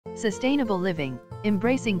Sustainable living,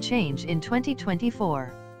 embracing change in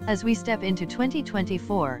 2024. As we step into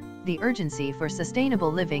 2024, the urgency for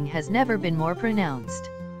sustainable living has never been more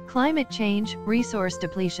pronounced. Climate change, resource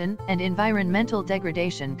depletion, and environmental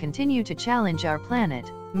degradation continue to challenge our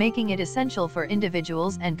planet, making it essential for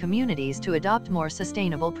individuals and communities to adopt more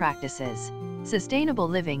sustainable practices. Sustainable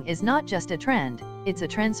living is not just a trend, it's a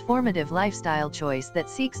transformative lifestyle choice that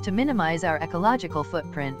seeks to minimize our ecological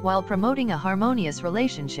footprint while promoting a harmonious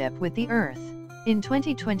relationship with the Earth. In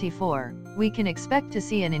 2024, we can expect to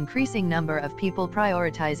see an increasing number of people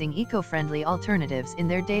prioritizing eco-friendly alternatives in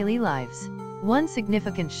their daily lives. One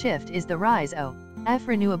significant shift is the rise of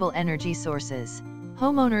renewable energy sources.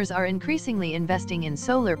 Homeowners are increasingly investing in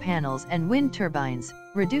solar panels and wind turbines,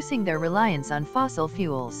 reducing their reliance on fossil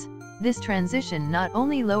fuels. This transition not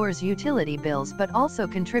only lowers utility bills but also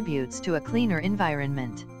contributes to a cleaner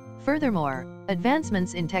environment. Furthermore,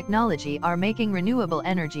 advancements in technology are making renewable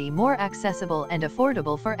energy more accessible and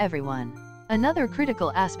affordable for everyone. Another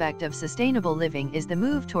critical aspect of sustainable living is the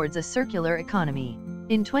move towards a circular economy.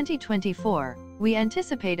 In 2024, we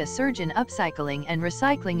anticipate a surge in upcycling and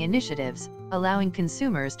recycling initiatives, allowing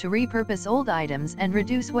consumers to repurpose old items and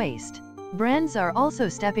reduce waste. Brands are also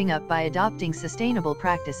stepping up by adopting sustainable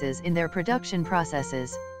practices in their production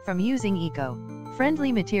processes, from using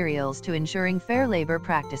eco-friendly materials to ensuring fair labor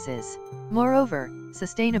practices. Moreover,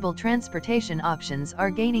 sustainable transportation options are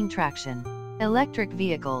gaining traction. Electric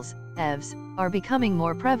vehicles, EVs, are becoming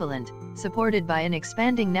more prevalent, supported by an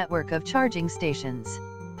expanding network of charging stations.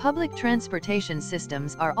 Public transportation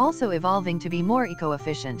systems are also evolving to be more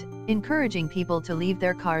eco-efficient, encouraging people to leave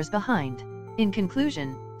their cars behind. In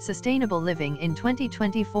conclusion, sustainable living in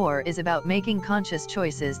 2024 is about making conscious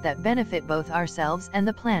choices that benefit both ourselves and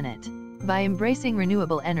the planet. By embracing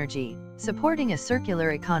renewable energy, supporting a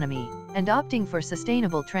circular economy, and opting for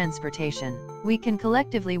sustainable transportation, we can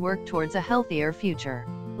collectively work towards a healthier future.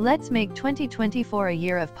 Let's make 2024 a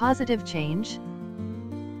year of positive change.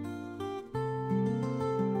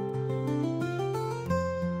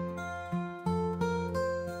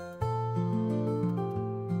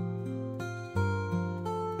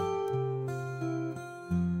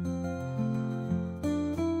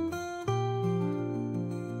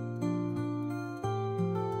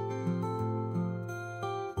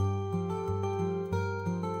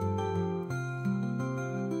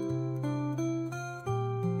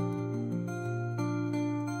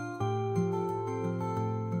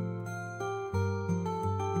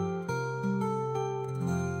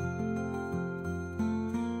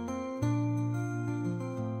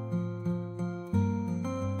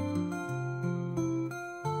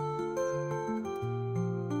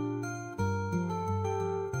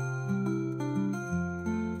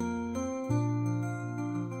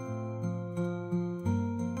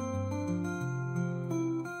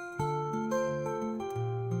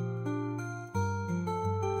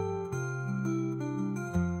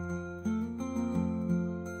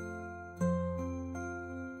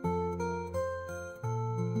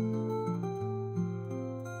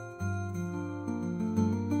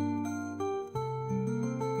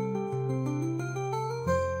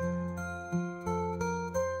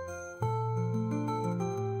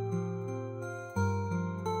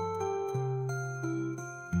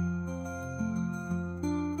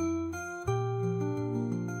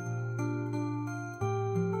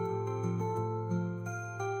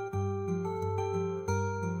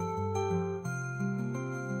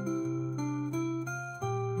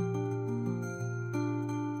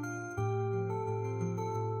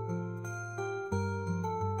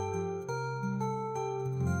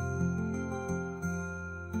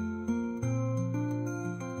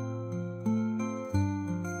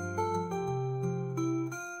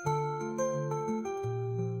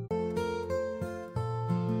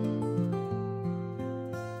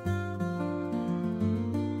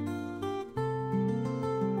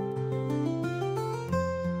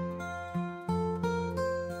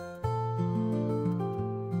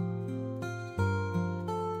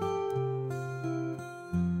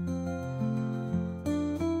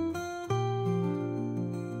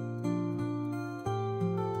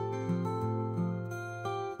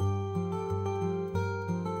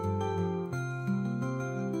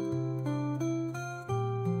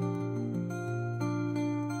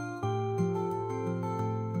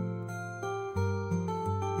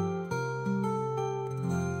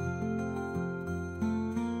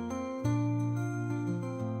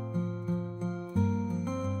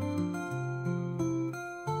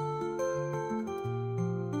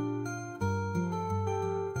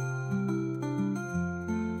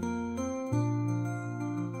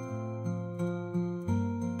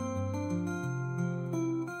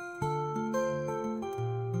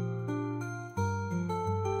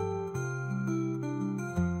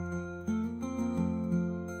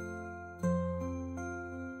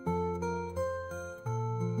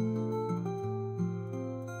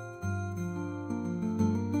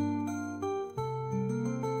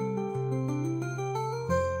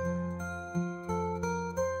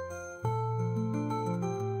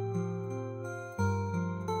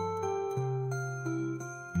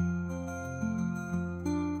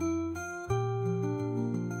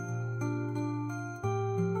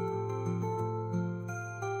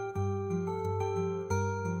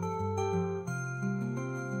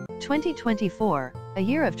 2024, a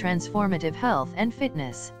year of transformative health and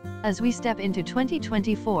fitness. As we step into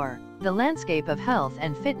 2024, the landscape of health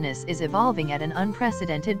and fitness is evolving at an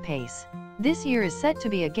unprecedented pace. This year is set to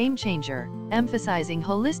be a game changer, emphasizing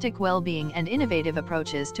holistic well-being and innovative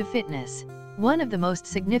approaches to fitness. One of the most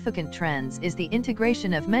significant trends is the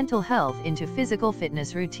integration of mental health into physical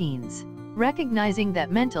fitness routines. Recognizing that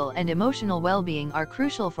mental and emotional well-being are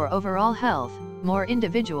crucial for overall health, more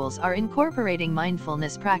individuals are incorporating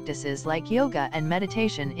mindfulness practices like yoga and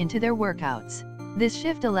meditation into their workouts. This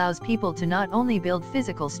shift allows people to not only build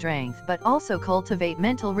physical strength but also cultivate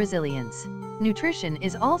mental resilience. Nutrition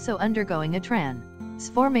is also undergoing a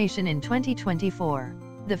transformation in 2024.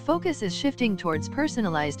 The focus is shifting towards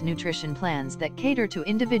personalized nutrition plans that cater to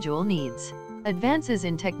individual needs. Advances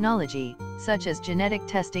in technology, such as genetic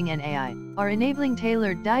testing and AI, are enabling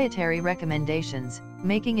tailored dietary recommendations,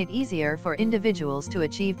 making it easier for individuals to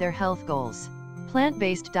achieve their health goals.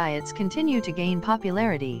 Plant-based diets continue to gain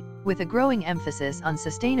popularity, with a growing emphasis on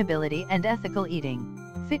sustainability and ethical eating.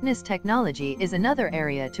 Fitness technology is another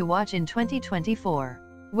area to watch in 2024.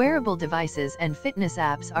 Wearable devices and fitness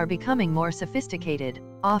apps are becoming more sophisticated,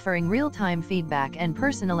 offering real-time feedback and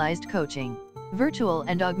personalized coaching. Virtual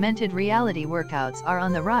and augmented reality workouts are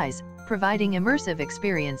on the rise, providing immersive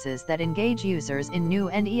experiences that engage users in new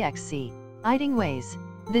and exciting ways.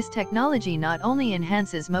 This technology not only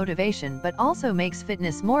enhances motivation but also makes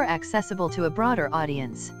fitness more accessible to a broader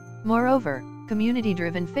audience. Moreover,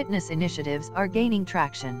 community-driven fitness initiatives are gaining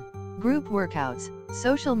traction. Group workouts,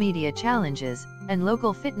 social media challenges, and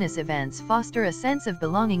local fitness events foster a sense of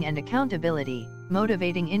belonging and accountability,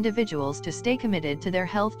 motivating individuals to stay committed to their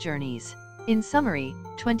health journeys. In summary,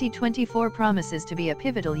 2024 promises to be a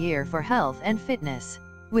pivotal year for health and fitness.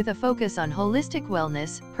 With a focus on holistic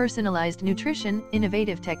wellness, personalized nutrition,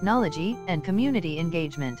 innovative technology, and community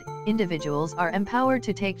engagement, individuals are empowered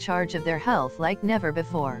to take charge of their health like never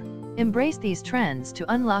before. Embrace these trends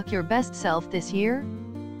to unlock your best self this year.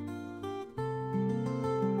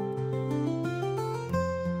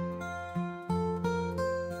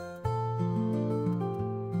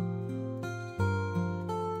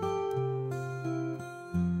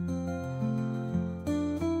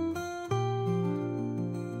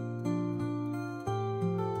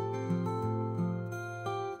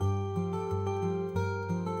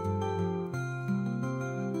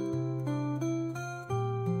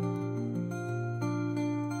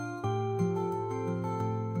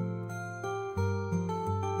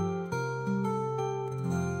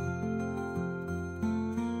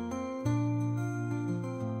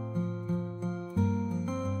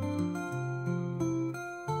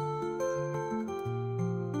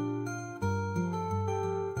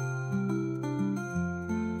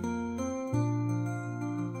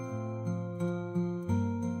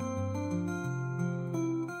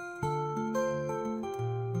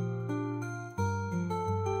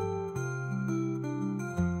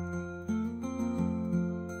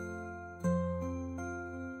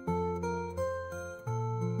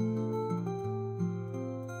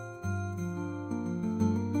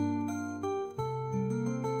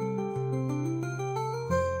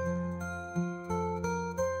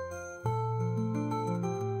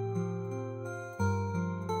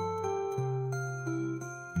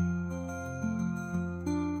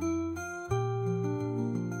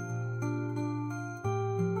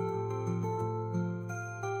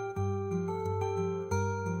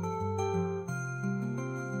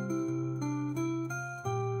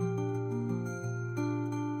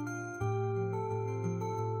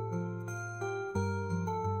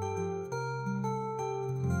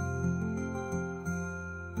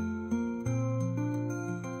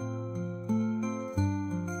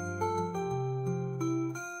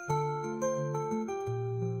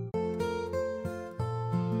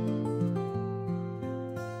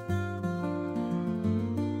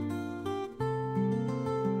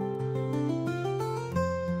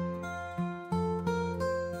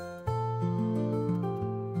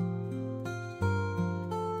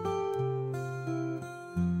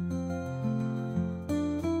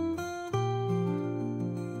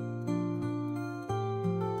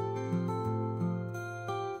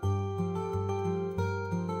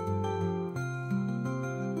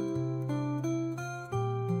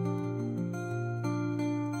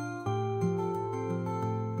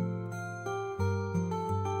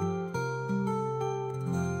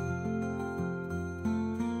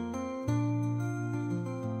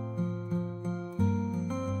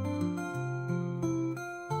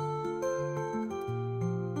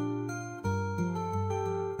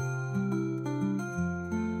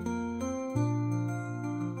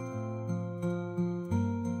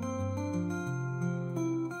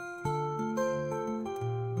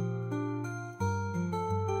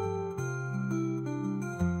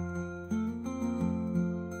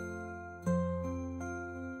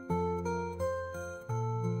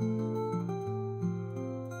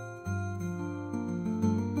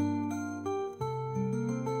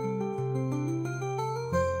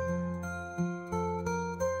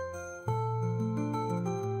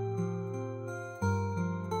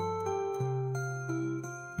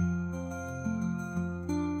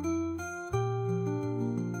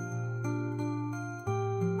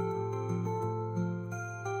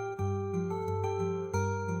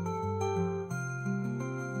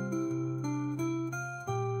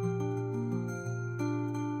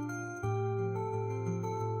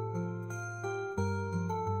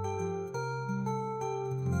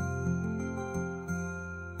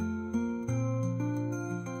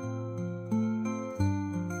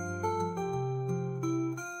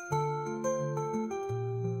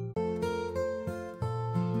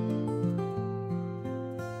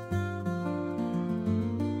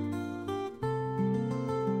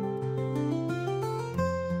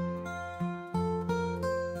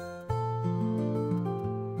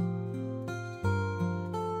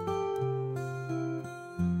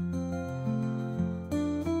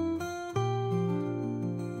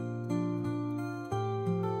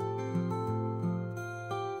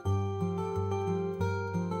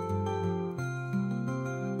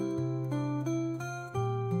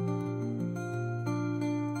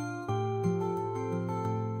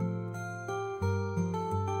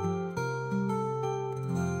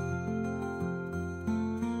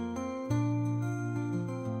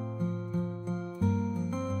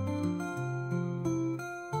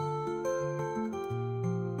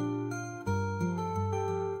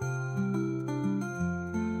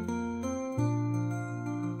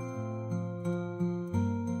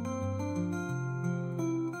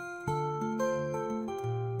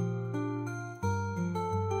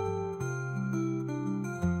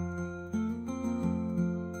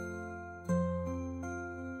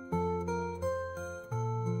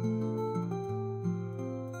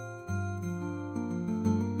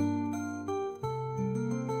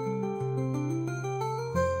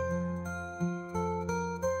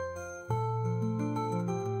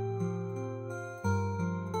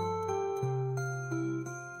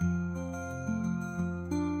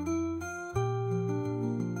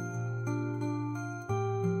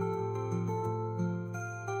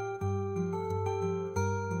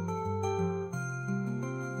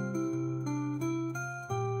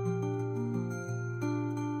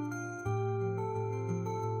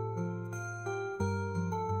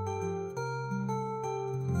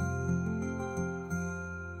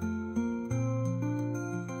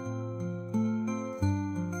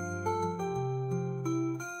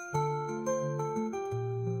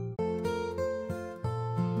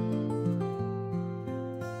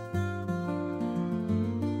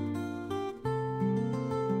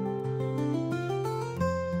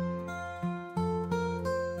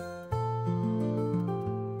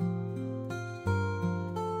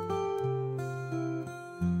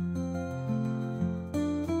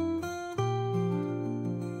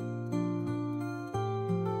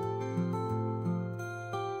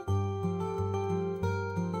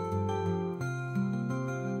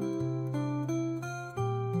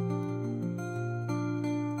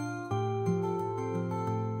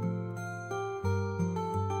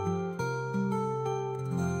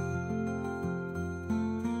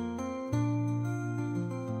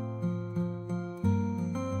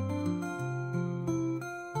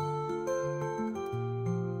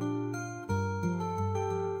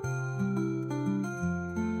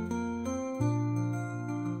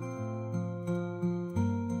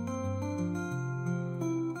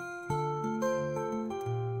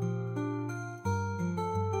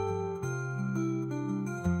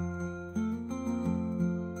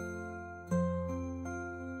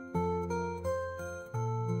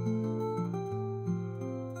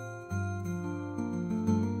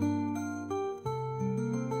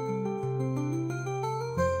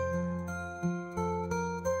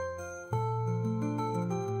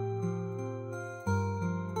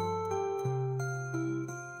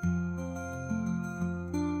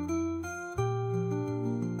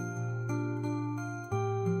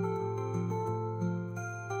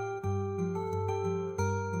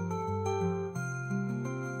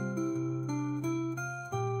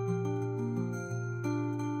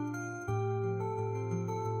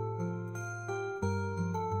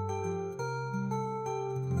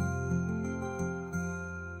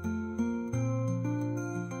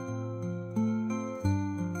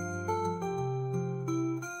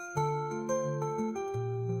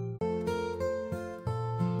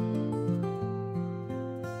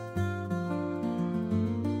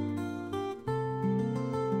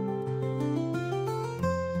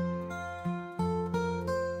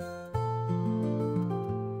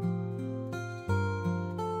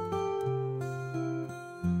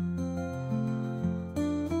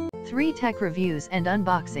 3 Tech Reviews and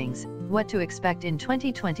Unboxings, What to Expect in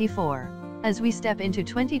 2024. As we step into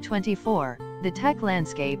 2024, the tech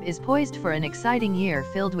landscape is poised for an exciting year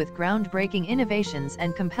filled with groundbreaking innovations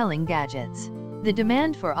and compelling gadgets. The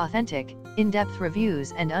demand for authentic, in-depth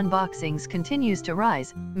reviews and unboxings continues to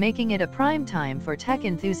rise, making it a prime time for tech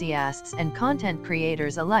enthusiasts and content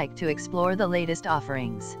creators alike to explore the latest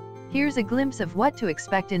offerings. Here's a glimpse of what to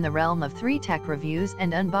expect in the realm of 3 tech reviews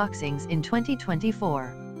and unboxings in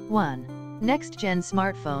 2024. 1. Next-gen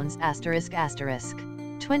smartphones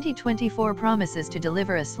 ***. 2024 promises to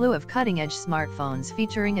deliver a slew of cutting-edge smartphones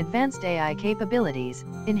featuring advanced AI capabilities,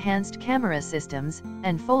 enhanced camera systems,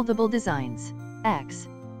 and foldable designs.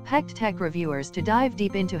 Packed tech reviewers to dive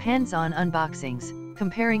deep into hands-on unboxings,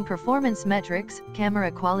 comparing performance metrics,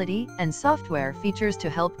 camera quality, and software features to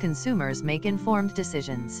help consumers make informed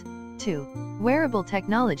decisions. 2. Wearable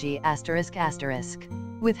technology ***.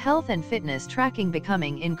 With health and fitness tracking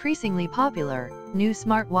becoming increasingly popular, new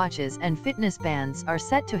smartwatches and fitness bands are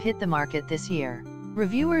set to hit the market this year.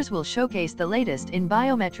 Reviewers will showcase the latest in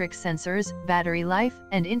biometric sensors, battery life,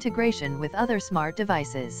 and integration with other smart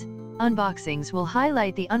devices. Unboxings will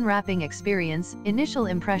highlight the unwrapping experience, initial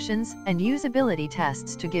impressions, and usability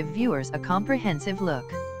tests to give viewers a comprehensive look.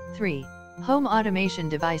 3. Home automation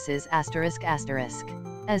devices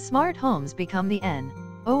 ***. As smart homes become the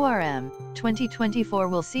norm, 2024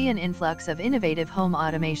 will see an influx of innovative home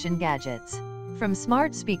automation gadgets. From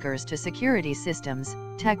smart speakers to security systems,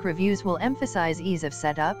 tech reviews will emphasize ease of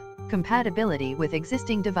setup, compatibility with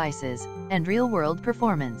existing devices, and real-world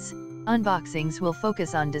performance. Unboxings will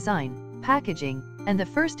focus on design, packaging, and the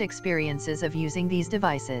first experiences of using these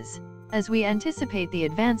devices. As we anticipate the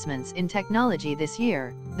advancements in technology this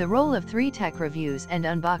year, the role of 3 tech reviews and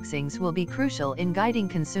unboxings will be crucial in guiding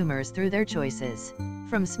consumers through their choices.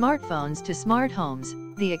 From smartphones to smart homes,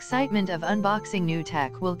 the excitement of unboxing new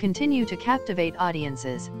tech will continue to captivate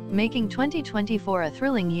audiences, making 2024 a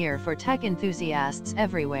thrilling year for tech enthusiasts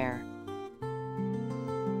everywhere.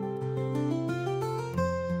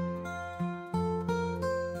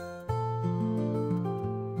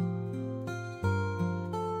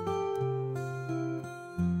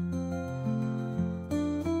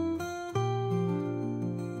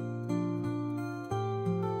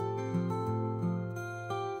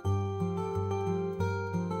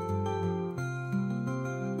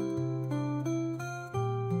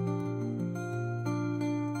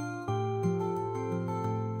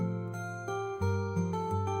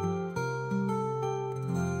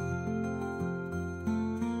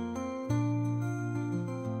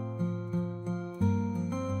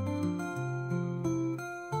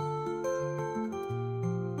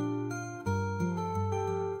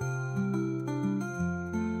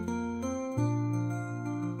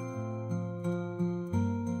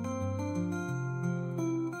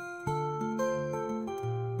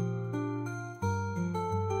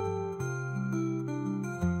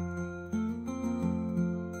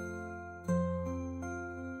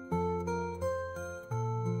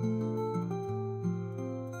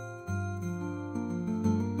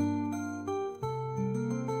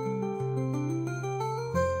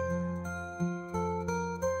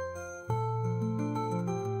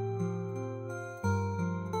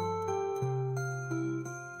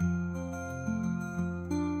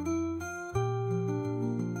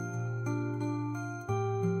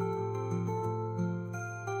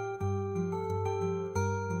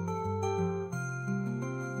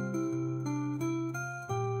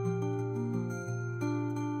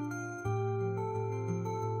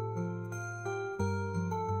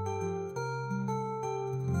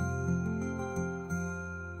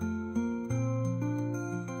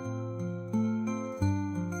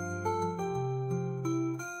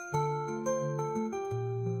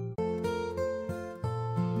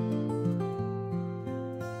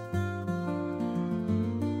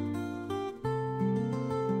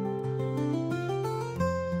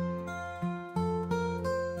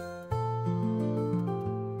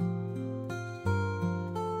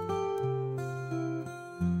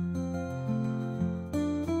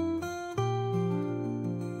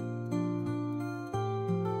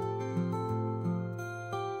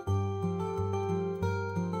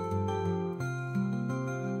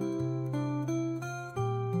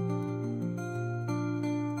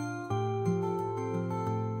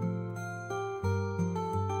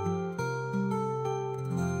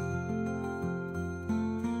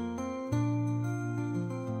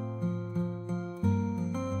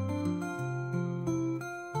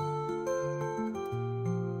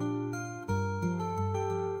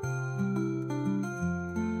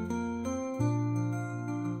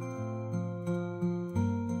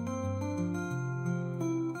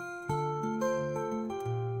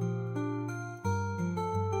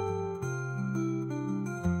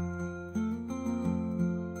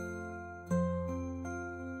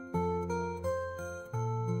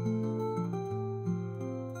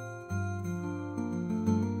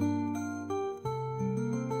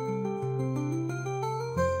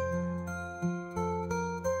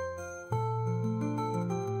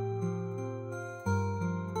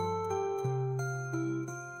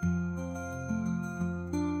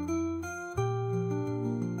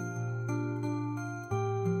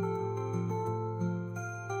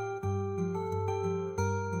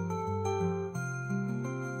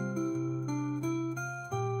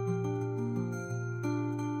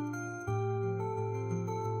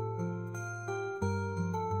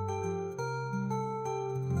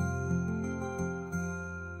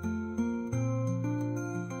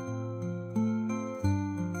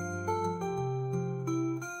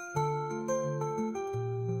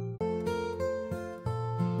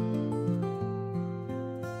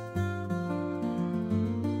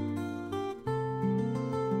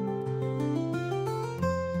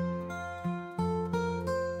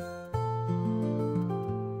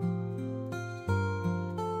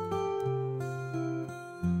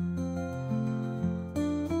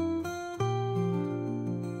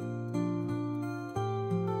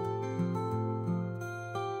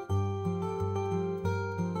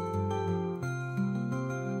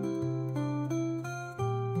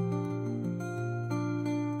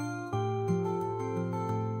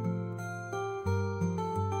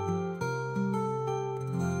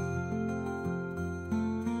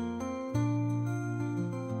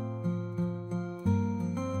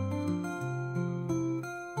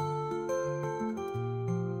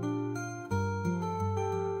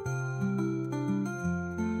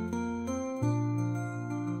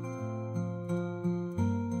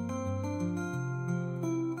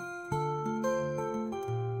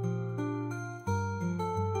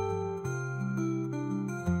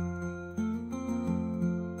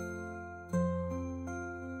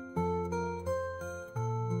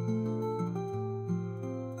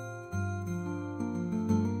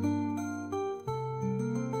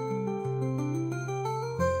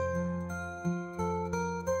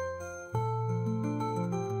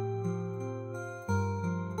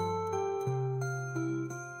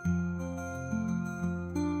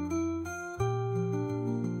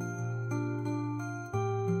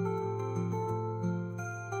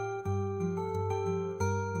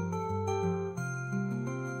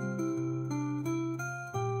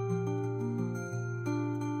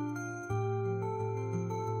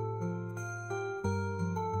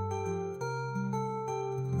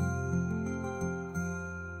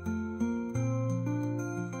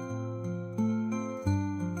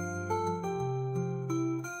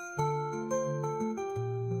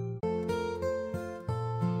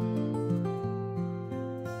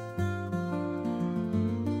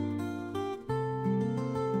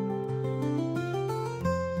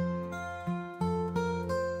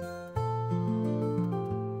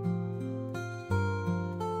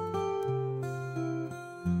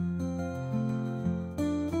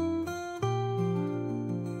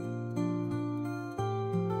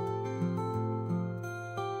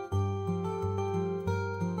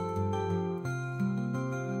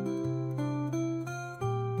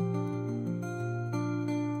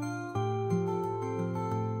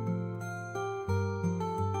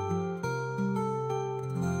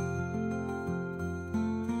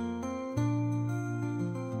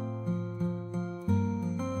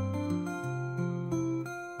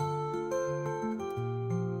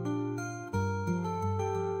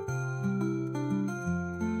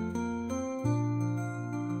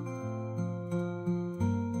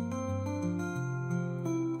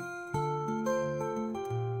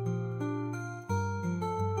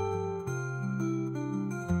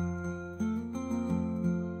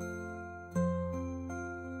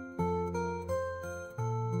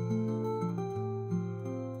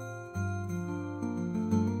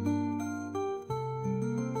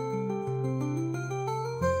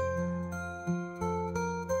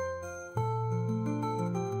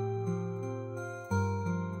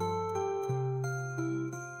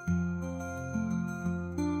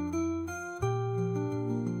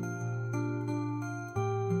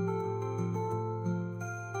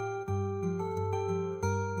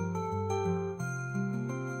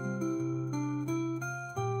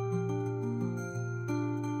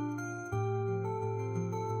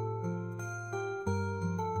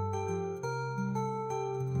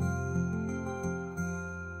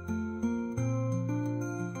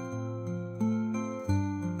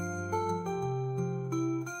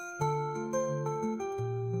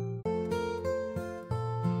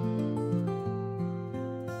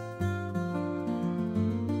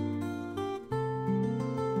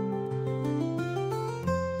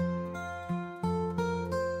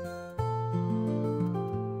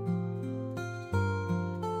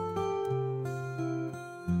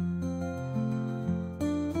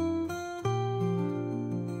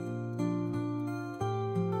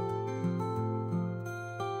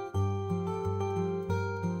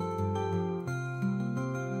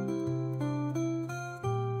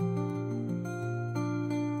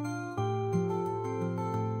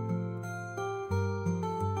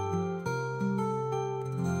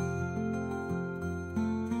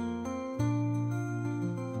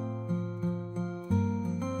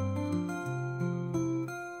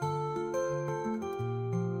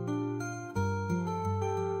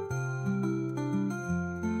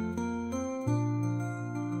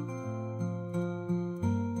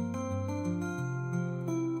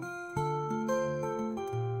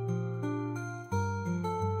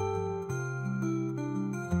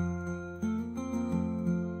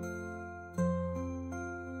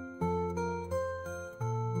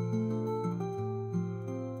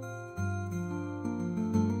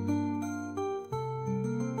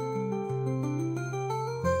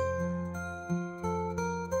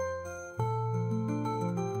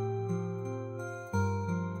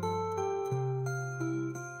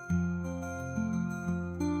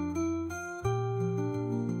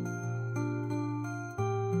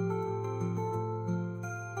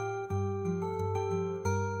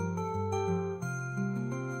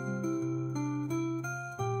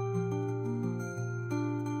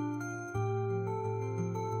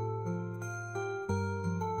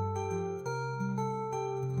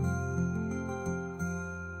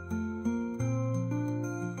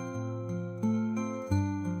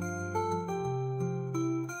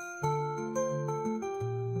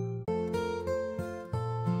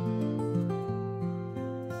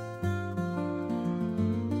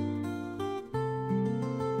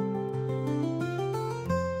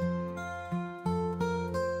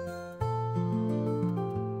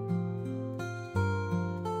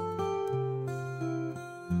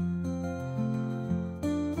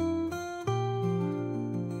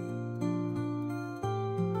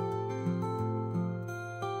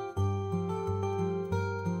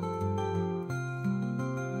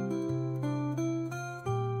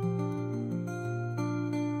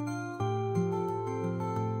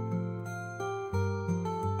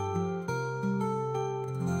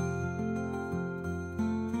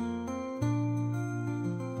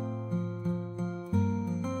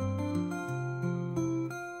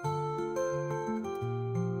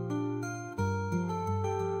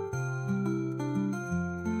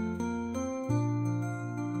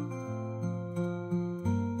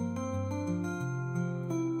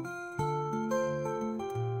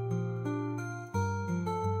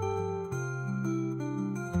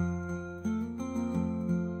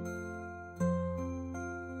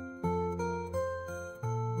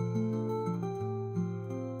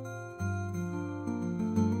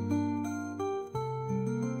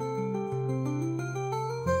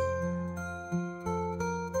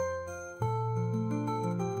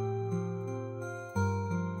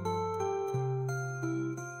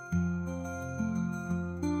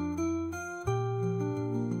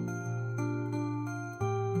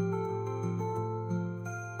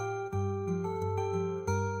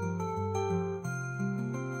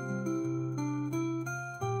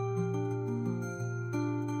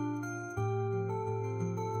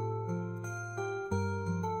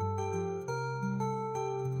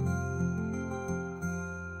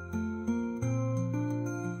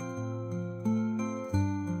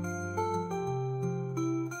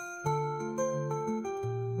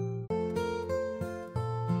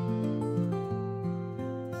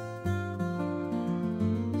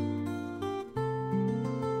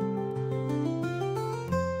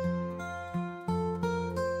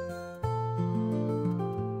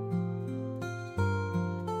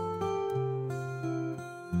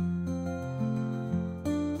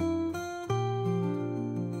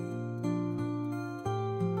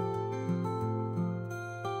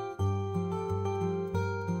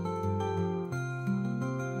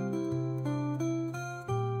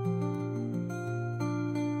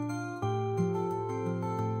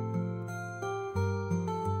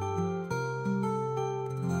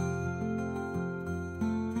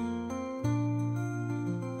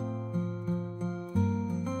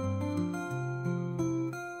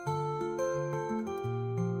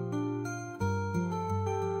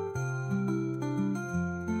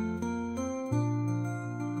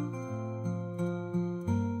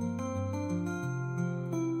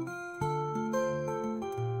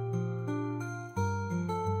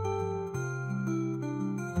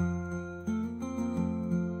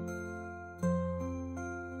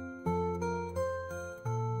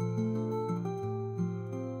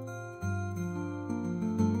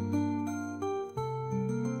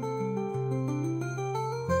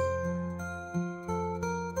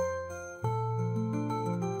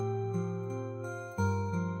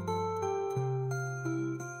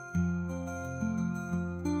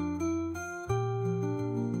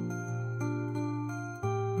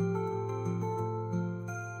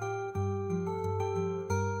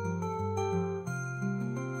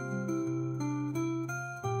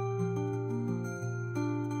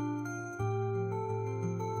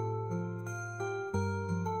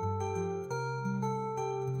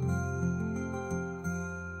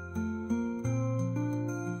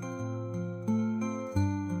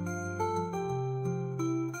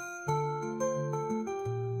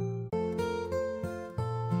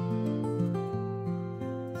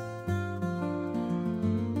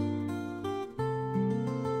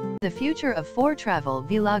 The future of travel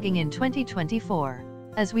vlogging in 2024.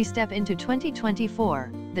 As we step into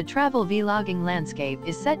 2024, the travel vlogging landscape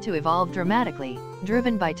is set to evolve dramatically,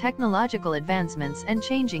 driven by technological advancements and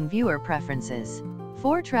changing viewer preferences.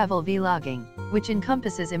 Travel vlogging, which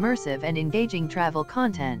encompasses immersive and engaging travel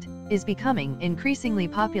content, is becoming increasingly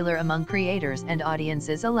popular among creators and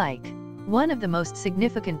audiences alike. One of the most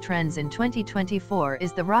significant trends in 2024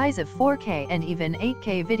 is the rise of 4K and even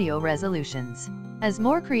 8K video resolutions. As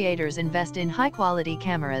more creators invest in high-quality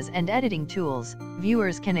cameras and editing tools,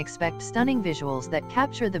 viewers can expect stunning visuals that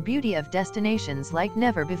capture the beauty of destinations like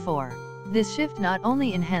never before. This shift not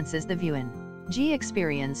only enhances the viewing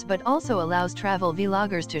experience but also allows travel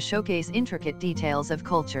vloggers to showcase intricate details of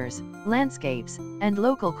cultures, landscapes, and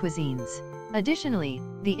local cuisines. Additionally,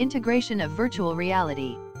 the integration of virtual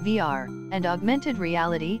reality, VR, and augmented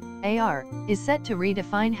reality, AR, is set to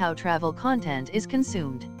redefine how travel content is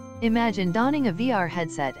consumed. Imagine donning a VR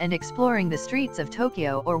headset and exploring the streets of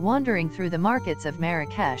Tokyo or wandering through the markets of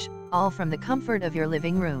Marrakesh, all from the comfort of your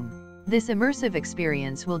living room. This immersive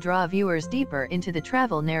experience will draw viewers deeper into the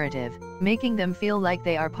travel narrative, making them feel like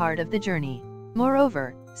they are part of the journey.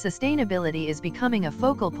 Moreover, sustainability is becoming a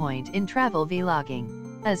focal point in travel vlogging.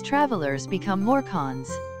 As travelers become more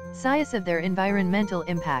conscious of their environmental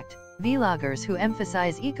impact, vloggers who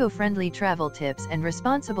emphasize eco-friendly travel tips and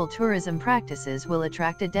responsible tourism practices will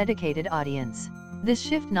attract a dedicated audience. This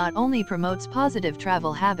shift not only promotes positive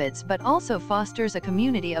travel habits but also fosters a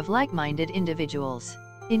community of like-minded individuals.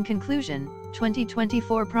 In conclusion,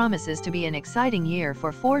 2024 promises to be an exciting year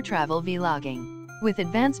for travel vlogging. With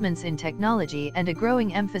advancements in technology and a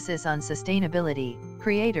growing emphasis on sustainability,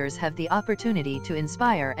 creators have the opportunity to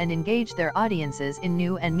inspire and engage their audiences in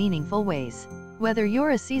new and meaningful ways. Whether you're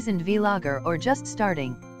a seasoned vlogger or just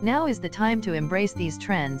starting, now is the time to embrace these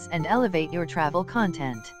trends and elevate your travel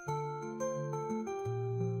content.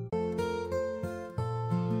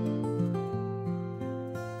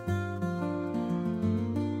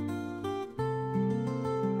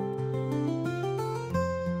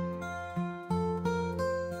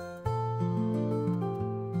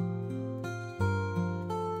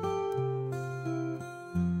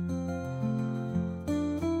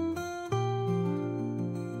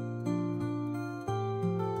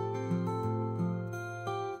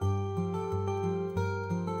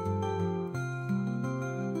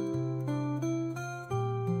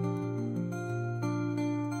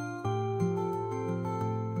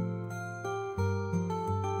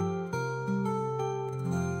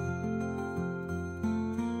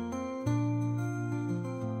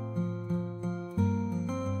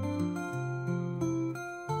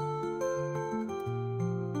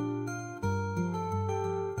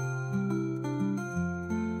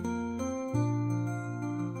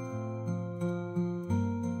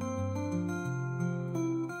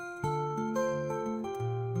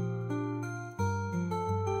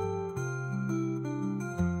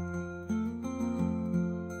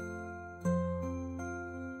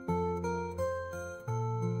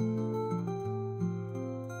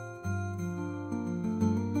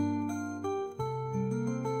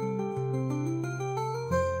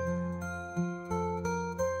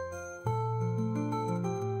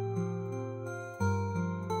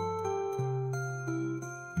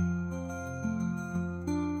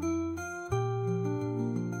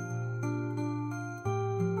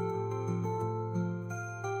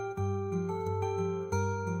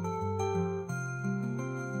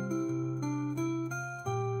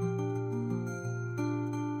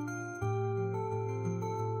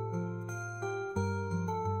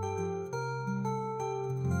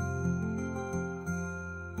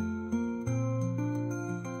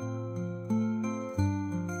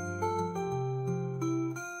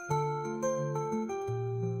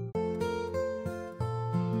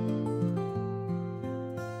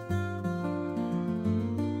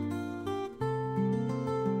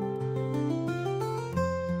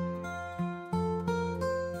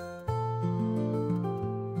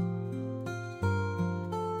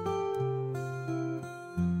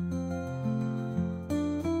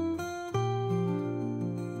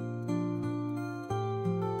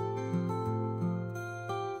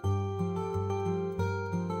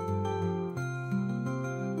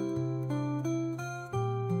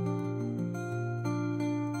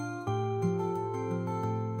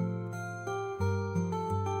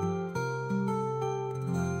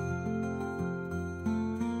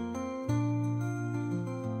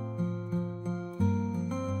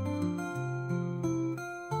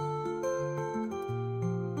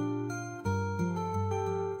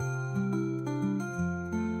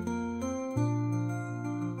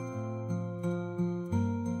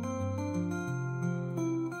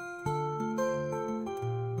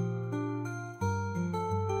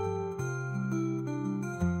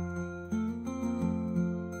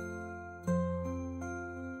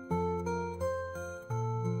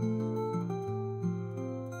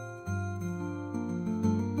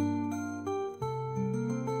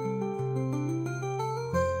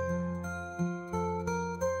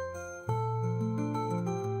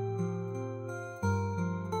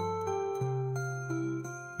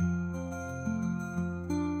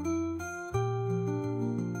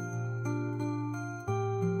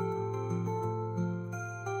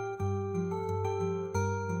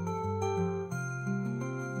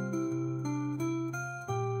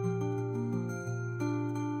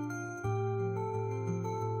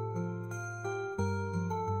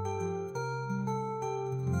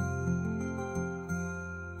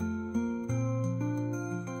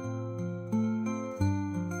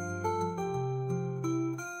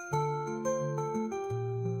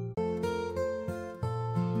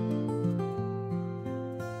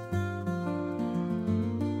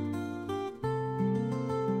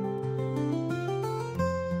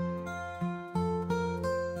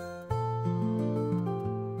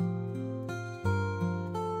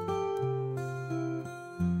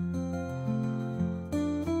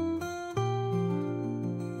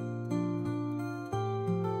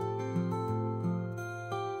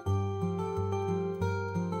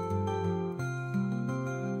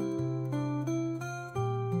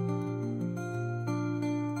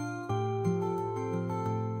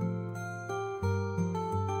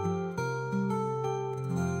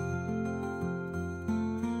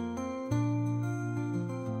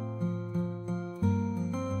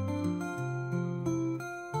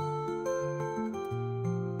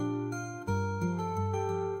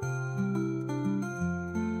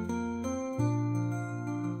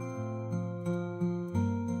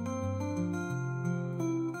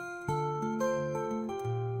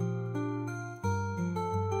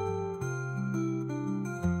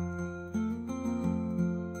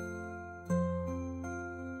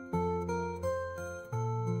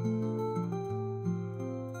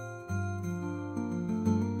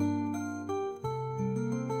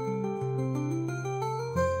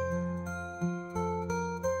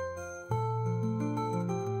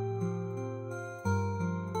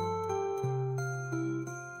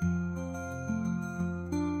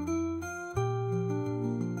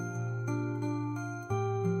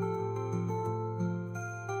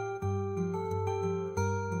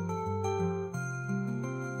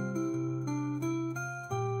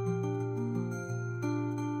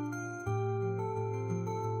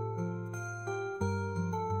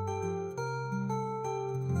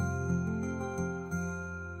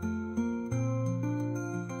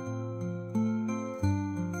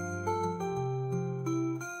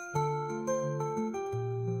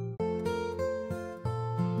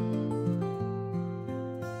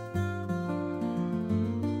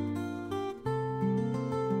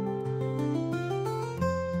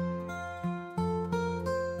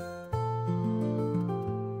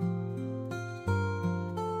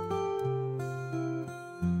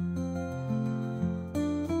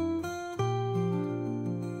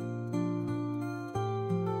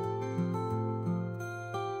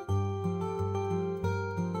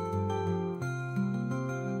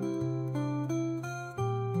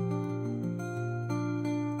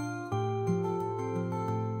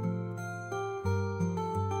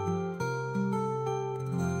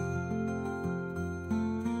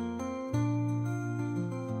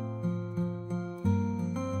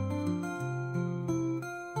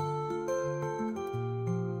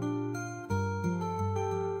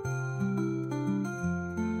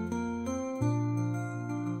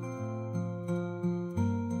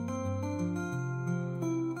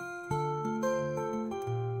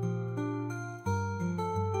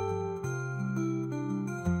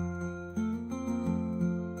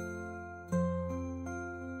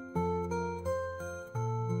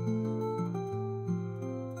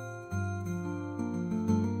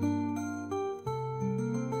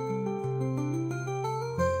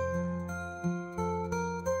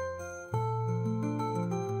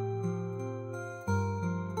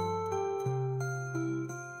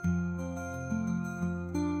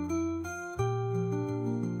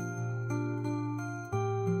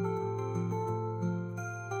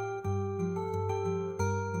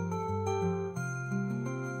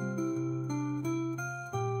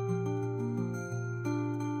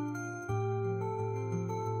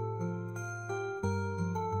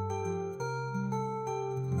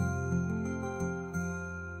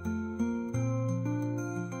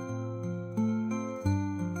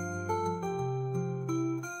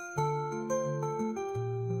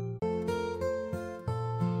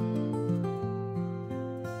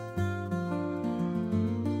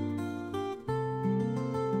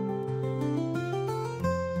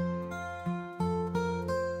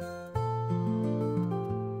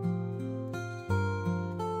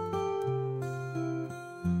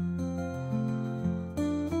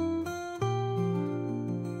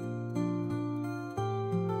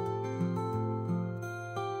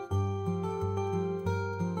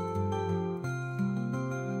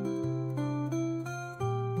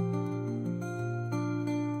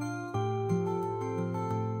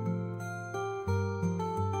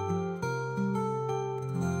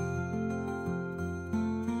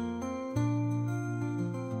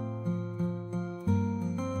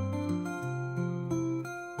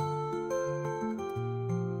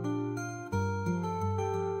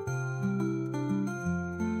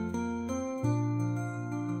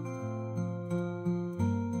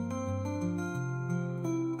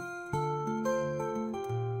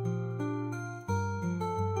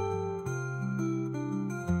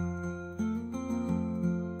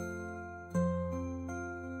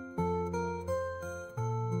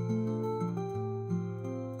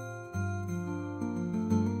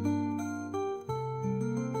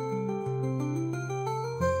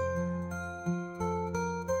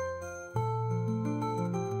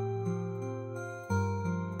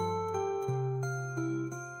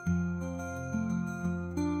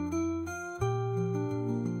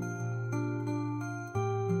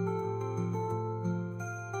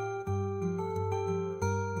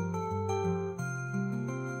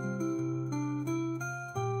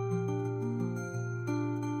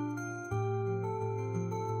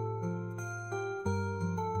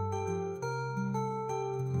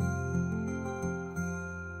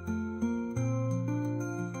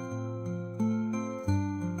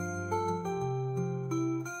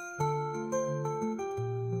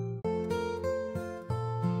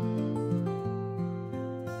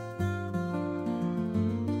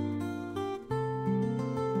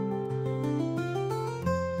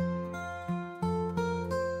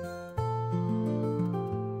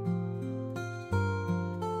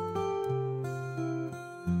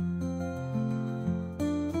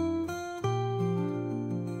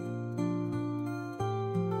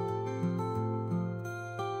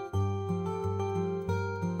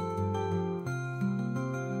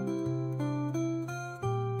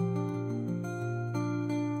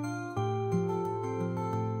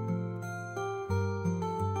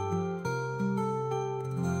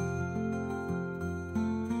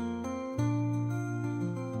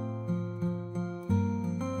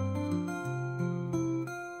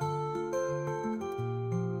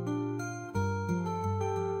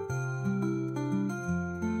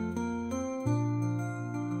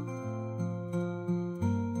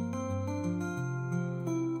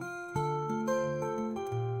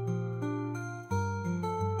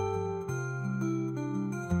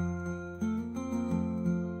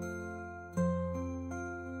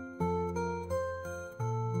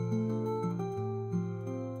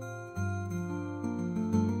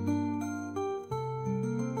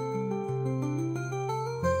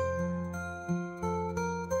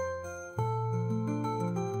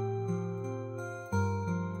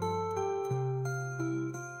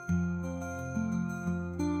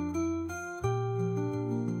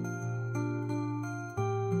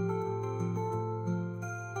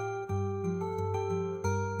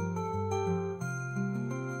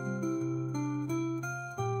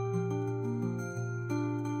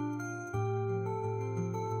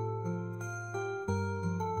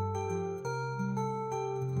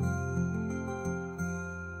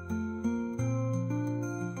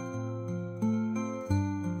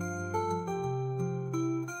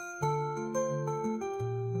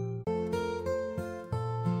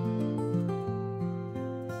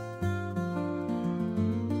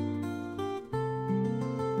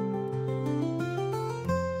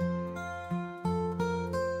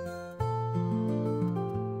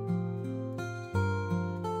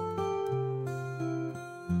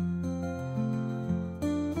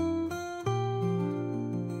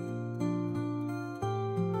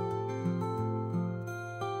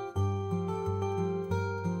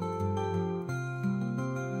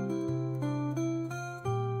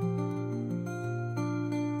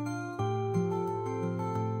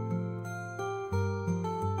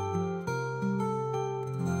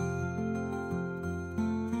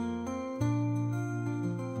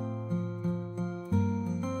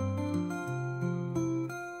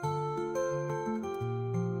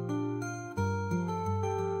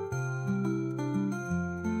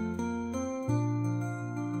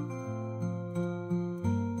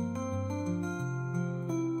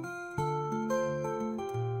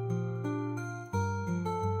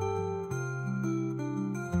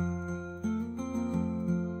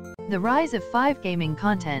 The rise of 5 gaming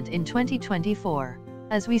content in 2024.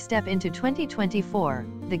 As we step into 2024,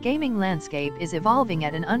 the gaming landscape is evolving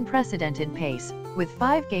at an unprecedented pace, with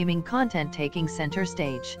 5 gaming content taking center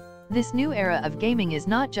stage. This new era of gaming is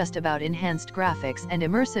not just about enhanced graphics and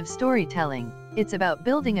immersive storytelling, it's about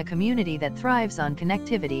building a community that thrives on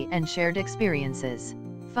connectivity and shared experiences.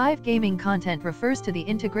 5 gaming content refers to the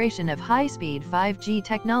integration of high-speed 5G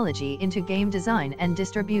technology into game design and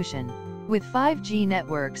distribution. With 5G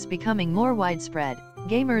networks becoming more widespread,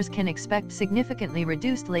 gamers can expect significantly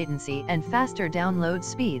reduced latency and faster download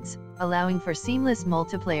speeds, allowing for seamless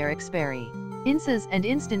multiplayer experiences and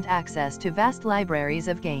instant access to vast libraries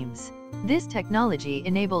of games. This technology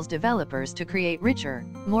enables developers to create richer,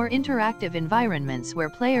 more interactive environments where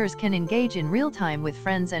players can engage in real time with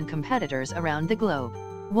friends and competitors around the globe.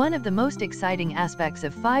 One of the most exciting aspects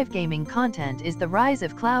of 5 gaming content is the rise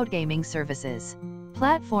of cloud gaming services.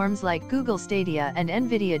 Platforms like Google Stadia and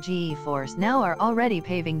Nvidia GeForce Now are already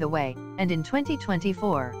paving the way, and in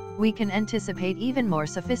 2024, we can anticipate even more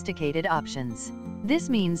sophisticated options. This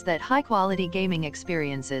means that high-quality gaming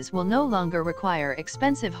experiences will no longer require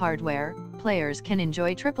expensive hardware. Players can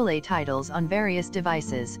enjoy AAA titles on various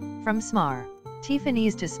devices, from smart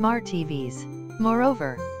TVs to smart TVs.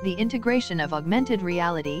 Moreover, the integration of augmented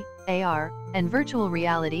reality, AR, and virtual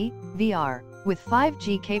reality, VR, with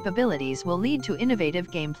 5G capabilities will lead to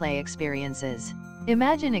innovative gameplay experiences.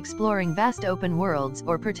 Imagine exploring vast open worlds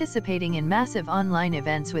or participating in massive online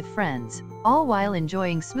events with friends, all while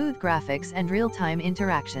enjoying smooth graphics and real-time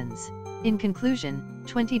interactions. In conclusion,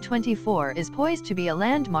 2024 is poised to be a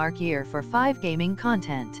landmark year for 5 gaming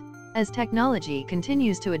content. As technology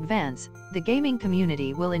continues to advance, the gaming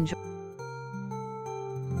community will enjoy